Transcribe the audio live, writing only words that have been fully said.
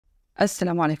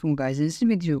Assalamu alaikum guys, in this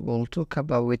video we'll talk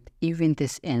about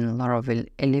events in Laravel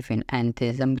 11 and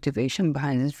the motivation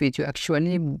behind this video.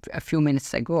 Actually, a few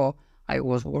minutes ago I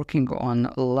was working on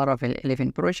Laravel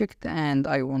 11 project and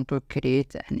I want to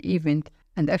create an event,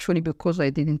 and actually because I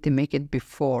didn't make it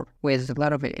before with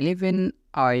Laravel 11,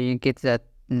 I get that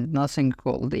nothing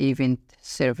called event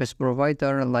service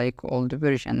provider like old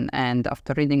version, and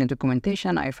after reading the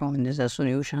documentation I found the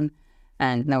solution.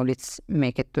 And now let's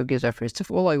make it together. First of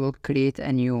all, I will create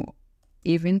a new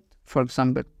event, for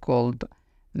example, called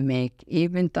make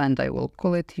event, and I will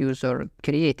call it user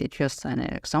created, just an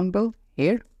example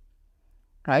here,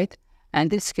 right?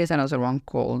 And this case, another one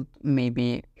called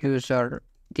maybe user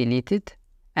deleted,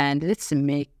 and let's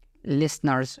make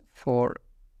listeners for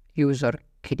user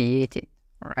created,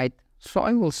 all right? So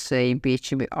I will say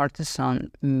PHP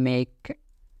artisan make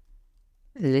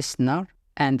listener,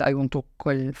 and I want to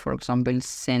call, for example,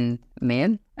 send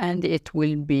mail, and it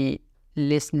will be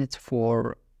listened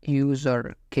for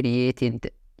user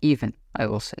created event. I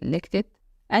will select it,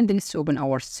 and let's open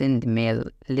our send mail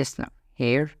listener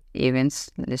here,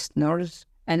 events listeners,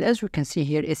 and as we can see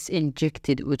here, it's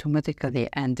injected automatically,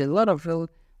 and the Laravel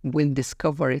will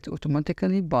discover it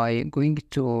automatically by going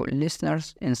to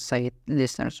listeners inside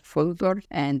listeners folder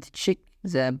and check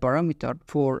the parameter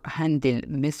for handle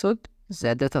method,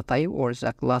 the data type or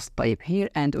the class type here,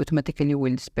 and automatically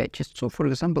will dispatch it. So for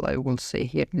example, I will say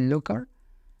here looker,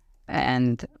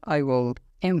 and I will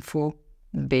info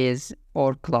base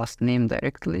or class name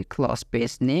directly, class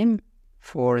base name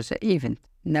for the event.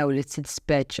 Now let's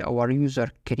dispatch our user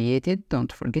created.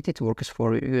 Don't forget it works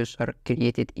for user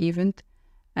created event,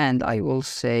 and I will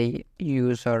say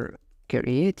user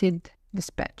created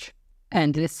dispatch,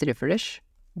 and let's refresh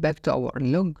back to our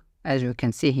log. As you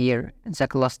can see here, the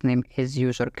class name is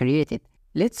user created.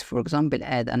 Let's, for example,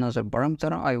 add another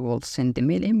parameter. I will send the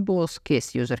mail in both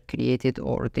case user created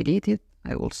or deleted.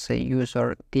 I will say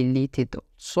user deleted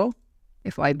also.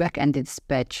 If I back and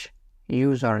dispatch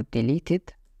user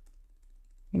deleted,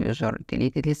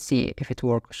 let's see if it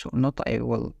works or not. I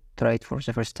will try it for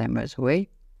the first time as well.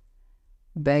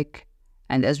 Back,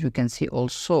 and as we can see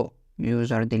also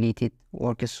user deleted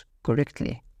works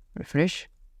correctly. Refresh,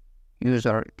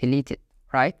 user deleted,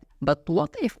 right? But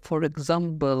what if, for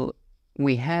example,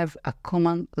 we have a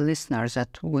common listener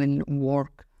that will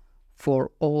work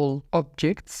for all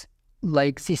objects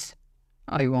like this?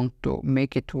 I want to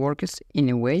make it works in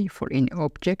a way for any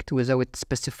object without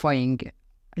specifying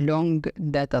long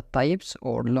data types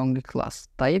or long class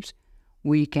types.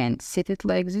 We can set it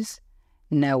like this.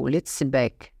 Now let's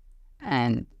back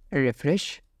and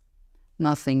refresh.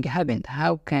 Nothing happened.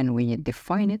 How can we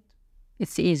define it?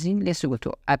 It's easy. Let's go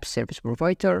to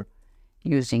EventServiceProvider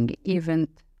using event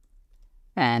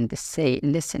and say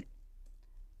listen.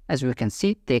 As we can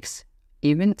see, text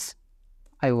events.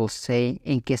 I will say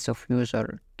in case of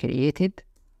user created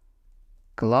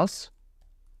class,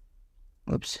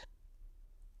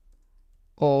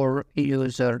 or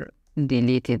user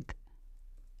deleted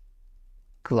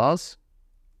class,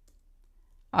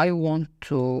 I want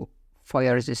to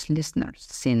fire this listener,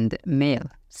 send mail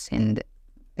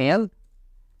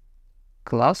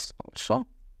class also.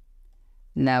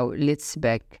 Now let's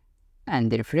back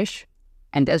and refresh,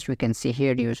 and as we can see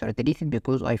here, user deleted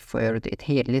because I fired it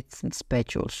here. Let's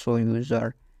dispatch also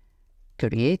user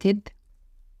created,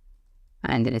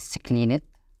 and let's clean it,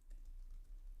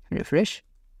 refresh,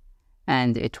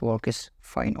 and it works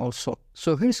fine also.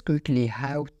 So here's quickly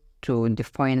how to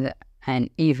define an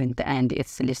event and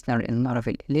its listener in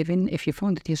Laravel 11. If you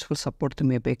found it useful, support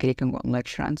me by clicking on like,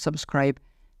 share and subscribe.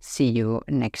 See you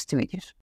next videos.